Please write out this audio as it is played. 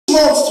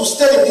months to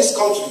stay in this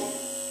country.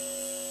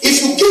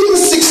 If you give me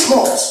 6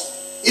 months,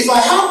 if I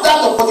have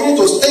that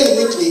opportunity to stay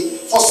in Italy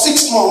for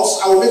 6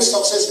 months, I will make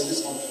success in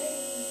this country.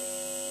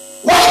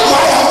 Why do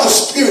I have the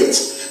Spirit?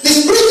 The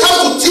Spirit has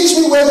to teach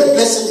me where the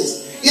blessing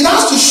is. It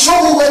has to show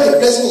me where the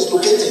blessing is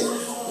located.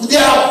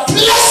 There are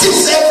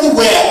blessings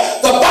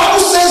everywhere. The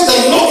Bible says the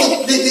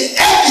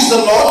earth is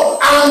the Lord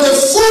and the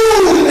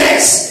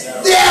fullness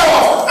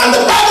thereof. And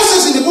the Bible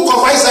says in the book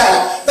of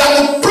Isaiah that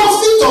the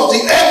profit of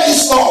the earth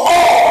is for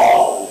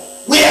all.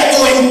 We are to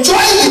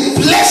enjoy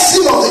the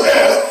blessing of the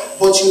earth,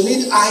 but you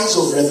need eyes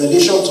of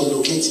revelation to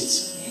locate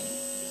it.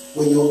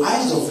 When your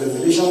eyes of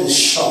revelation is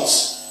shut,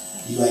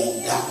 you are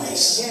in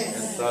darkness.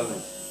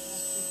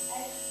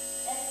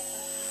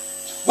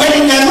 When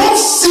you cannot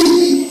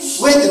see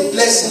where the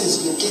blessing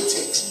is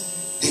located,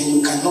 then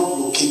you cannot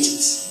locate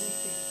it.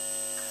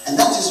 And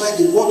that is why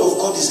the word of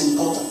God is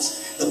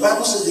important. The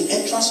Bible says the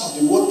entrance of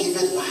the word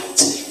giveth light,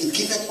 it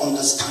giveth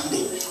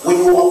understanding. When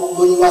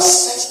you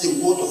assess the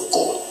word of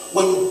God,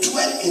 when you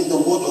dwell in the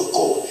word of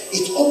God,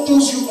 it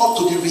opens you up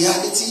to the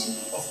reality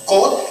of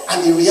God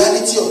and the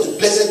reality of the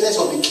blessedness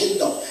of the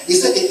kingdom. It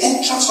said the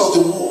entrance of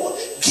the word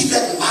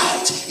giveth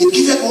light. It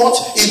giveth what?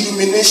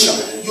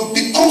 Illumination. You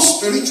become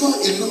spiritual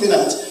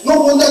illuminant. No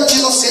wonder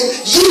Jesus said,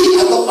 ye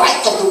are the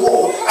light of the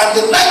world, and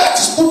the light that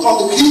is put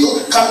on the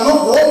hill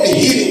cannot go be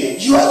hidden.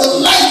 You are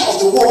the light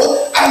of the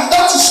world, and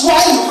that is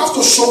why you have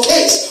to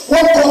showcase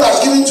what God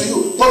has given to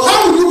you. But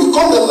how will you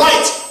become the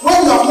light when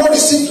you have not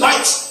received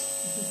light?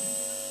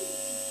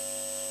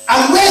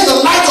 And where is the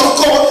light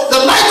of God?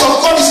 The light of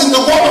God is in the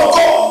word of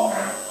God.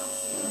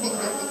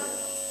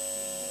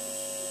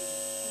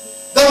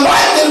 The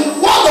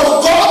word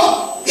of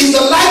God is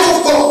the light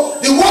of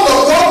God. The word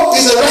of God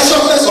is the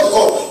righteousness of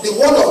God. The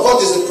word of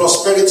God is the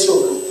prosperity of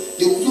God.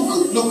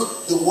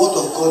 Look, the word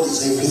of God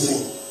is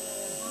everything.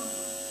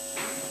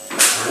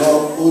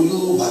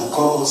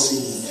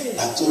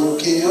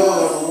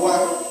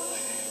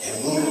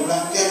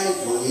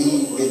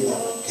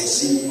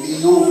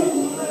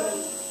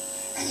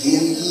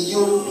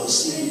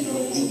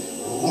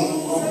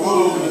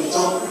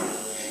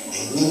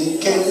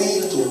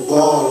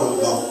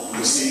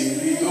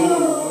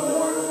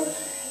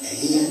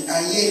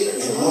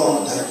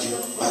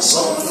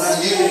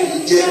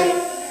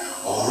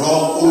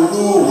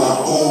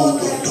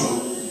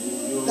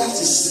 That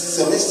is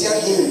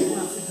celestial hymn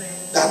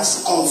that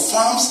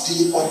confirms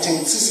the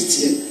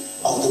authenticity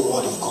of the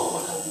word of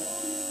God.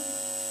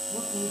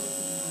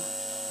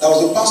 There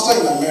was a pastor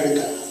in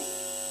America.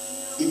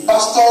 He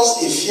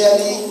pastors a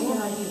fairly,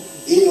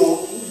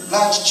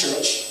 large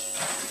church.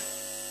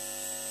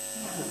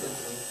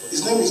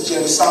 His name is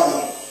Jerry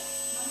Samuel.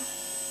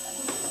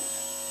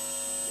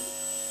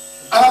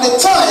 And at the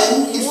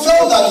time, he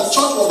felt that the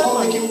church was not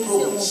making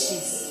progress.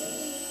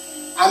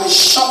 And the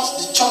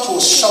church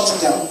was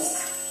shut down.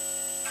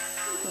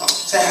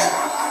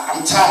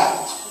 I'm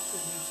tired.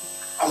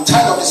 I'm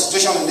tired of the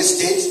situation in this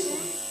state.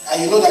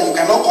 And you know that you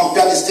cannot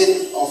compare the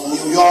state of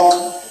New York,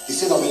 the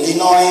state of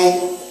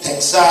Illinois,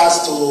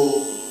 Texas, to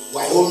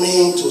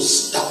Wyoming, to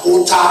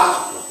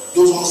Dakota.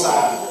 Those ones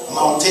are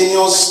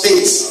mountainous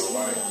states.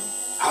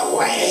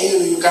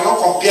 You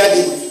cannot compare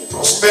the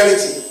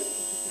prosperity.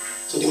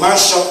 So the man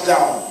shut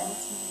down.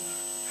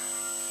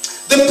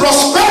 The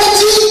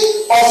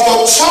prosperity of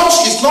your church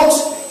is not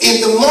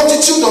in the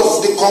multitude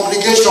of the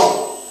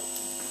congregation.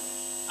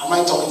 Am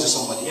I talking to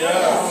somebody?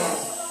 Yeah.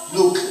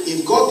 Look,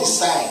 if God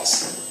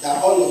decides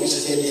that all of you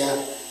sit there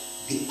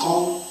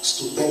become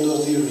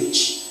stupendously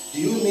rich, do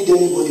you need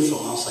anybody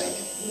from outside?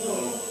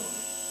 No.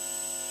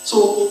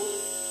 So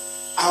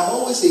I'm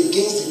always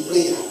against the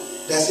prayer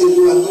that says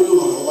you are going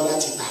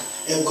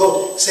and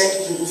God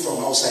send people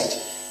from outside.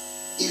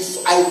 If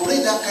I pray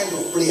that kind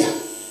of prayer,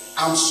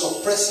 I'm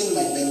suppressing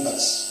my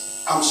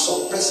members. I'm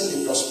suppressing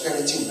the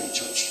prosperity in my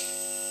church.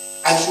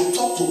 I should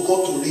talk to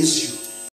God to raise you.